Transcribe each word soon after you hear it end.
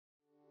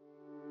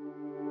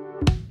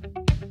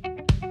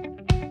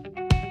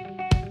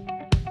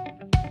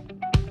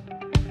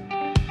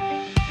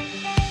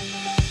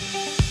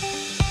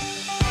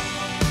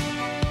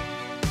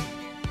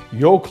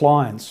Your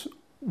clients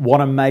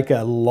want to make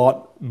a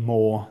lot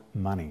more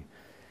money.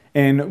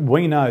 And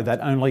we know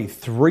that only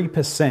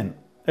 3%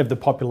 of the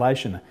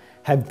population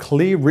have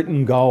clear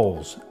written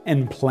goals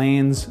and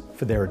plans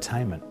for their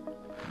attainment.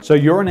 So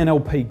you're an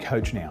NLP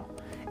coach now,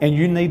 and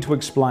you need to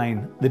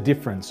explain the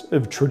difference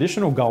of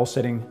traditional goal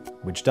setting,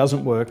 which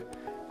doesn't work,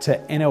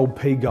 to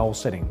NLP goal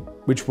setting,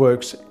 which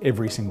works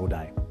every single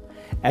day.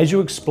 As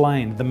you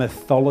explain the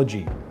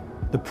methodology,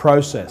 the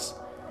process,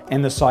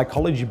 and the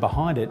psychology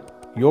behind it,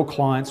 your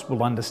clients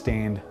will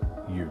understand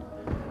you.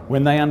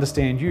 When they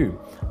understand you,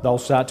 they'll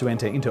start to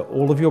enter into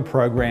all of your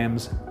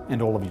programs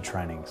and all of your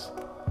trainings.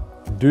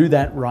 Do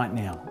that right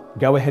now.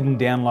 Go ahead and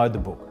download the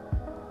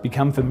book.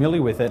 Become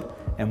familiar with it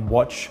and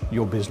watch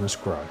your business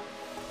grow.